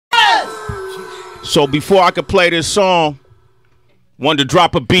So before I could play this song, wanted to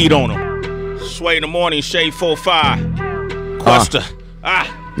drop a beat on him. Sway in the morning, Shade 45. Kwesta.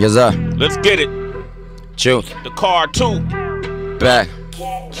 Yes, sir. Let's get it. Truth. The car too. Back.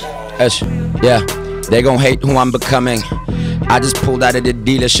 Yeah. They gon' hate who I'm becoming. I just pulled out of the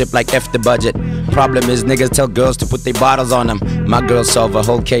dealership like F the budget. Problem is niggas tell girls to put their bottles on them. My girl solve a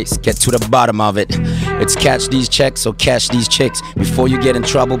whole case, get to the bottom of it. It's catch these checks or cash these chicks. Before you get in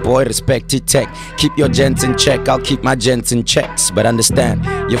trouble, boy, respect it tech. Keep your gents in check, I'll keep my gents in checks. But understand,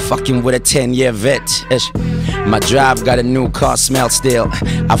 you're fucking with a 10-year vet. My drive got a new car smell still.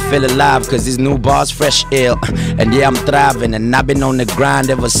 I feel alive cause these new bars fresh ill. And yeah, I'm thriving and I've been on the grind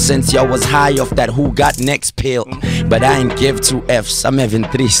ever since y'all was high off that who got next pill. But I ain't give 2 F's, I'm having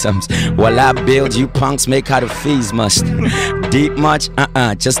threesomes. While I build, you punks make how the fees must. Deep much?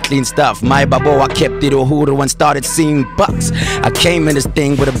 Just clean stuff. My babo, I kept it Uhuru and started seeing bucks. I came in this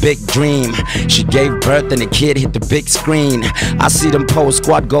thing with a big dream. She gave birth and the kid hit the big screen. I see them post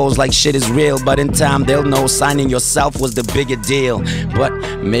squad goals like shit is real, but in time they'll know signing yourself was the bigger deal. But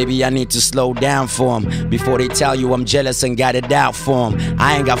maybe I need to slow down for them before they tell you I'm jealous and got it out for them.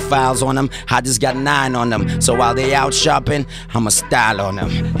 I ain't got files on them, I just got 9 on them. So while they out shopping, I'ma style on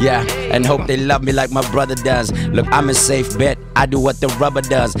them. Yeah, and hope they love me like my brother does. Look, I'm a safe bet, I do what the rubber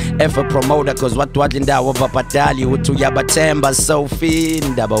does. If a promoter, cause what wajinda wapatali utu yabatemba Sophie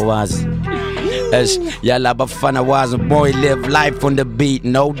ndabawazi. Yalla bafana was a boy, live life on the beat,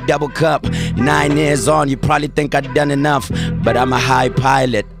 no double cup. 9 years on, you probably think I done enough, but I'm a high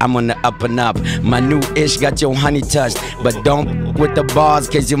pilot, I'm on the up and up. My new ish got your honey touched, but don't with the bars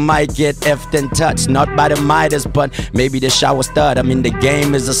cause you might get effed and touched. Not by the Midas, but maybe the shower stud. I mean the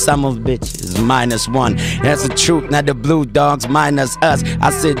game is a sum of bitches, -1. That's the truth, not the blue dogs minus us. I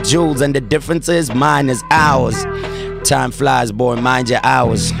said jewels and the difference is mine is ours. Time flies, boy, mind your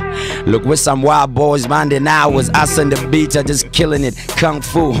hours. Look, with some wild boys minding hours. Us on the beach are just killing it. Kung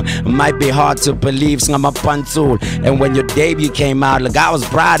Fu might be hard to believe, I'm a pantul. And when your debut came out, look, I was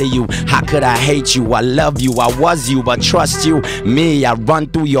proud of you. How could I hate you? I love you, I was you, but trust you. Me, I run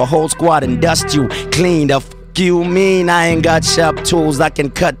through your whole squad and dust you clean. The you mean I ain't got sharp tools I can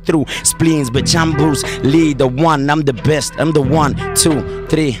cut through spleens, bitch, I'm Bruce Lee, the one, I'm the best, I'm the 1, 2,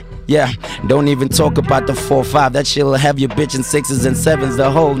 3. Yeah, don't even talk about the 4, 5. That shit'll have you bitching 6s and 7s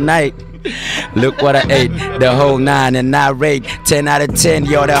the whole night. Look what I ate, the whole 9, and I rate 10 out of 10,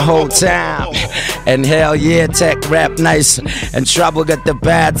 yo, the whole time. And hell yeah, tech rap nice. And Trouble got the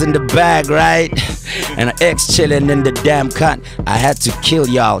bads in the bag, right? And an ex chillin' in the damn cut. I had to kill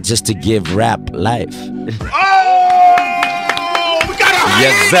y'all just to give rap life. Oh, we got a hyena.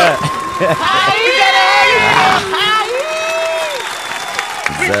 Yes, sir.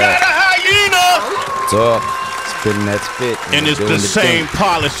 We got a hyena. Talk, spitting that spit. And it's the same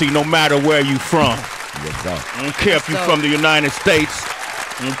policy no matter where you from. Yes, sir. I don't care if you're from the United States.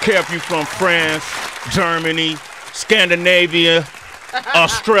 I don't care if you're from France, Germany, Scandinavia,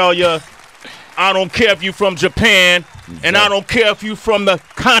 Australia. I don't care if you're from Japan. And I don't care if you're from the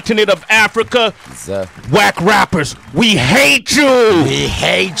continent of Africa. Whack rappers, we hate you. We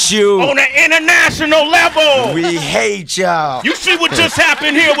hate you. On an international level. We hate y'all. You see what just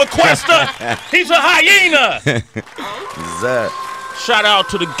happened here with Kwesta? He's a hyena. Shout out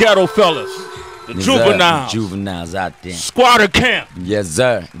to the ghetto fellas. The juveniles. Juveniles out there. Squatter camp. Yes,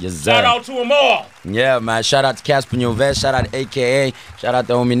 sir. Yes, sir. Shout out to them all. Yeah, man. Shout out to Casper Vest. Shout out to AKA. Shout out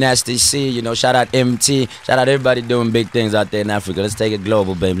to homie Nasty C. You know, shout out MT. Shout out to everybody doing big things out there in Africa. Let's take it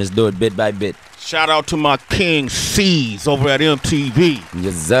global, baby. Let's do it bit by bit. Shout out to my King C's over at MTV.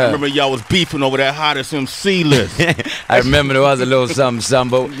 Yes, sir. I remember y'all was beefing over that hottest MC list. I remember there was a little something,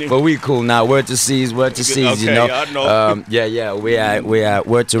 but we cool now. Word to C's, okay, you know. I know. Yeah, we are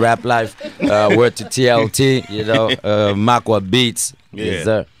word to Rap Life, word to TLT, you know, Makwa Beats. Yeah. Yes,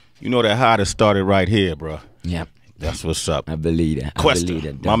 sir. You know that hottest started right here, bro. Yeah. That's what's up. I believe that.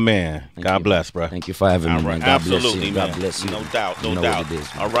 Kwesta, my man. God bless, bro. Thank you for having me, man. God bless you. Man. God bless you. No doubt, no you know doubt. What it is,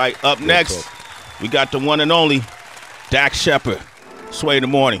 all right, up next, we got the one and only Dak Shepard. Sway in the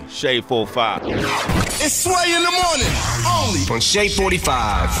morning, Shade 45. It's Sway in the morning, only on Shade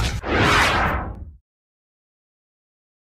 45.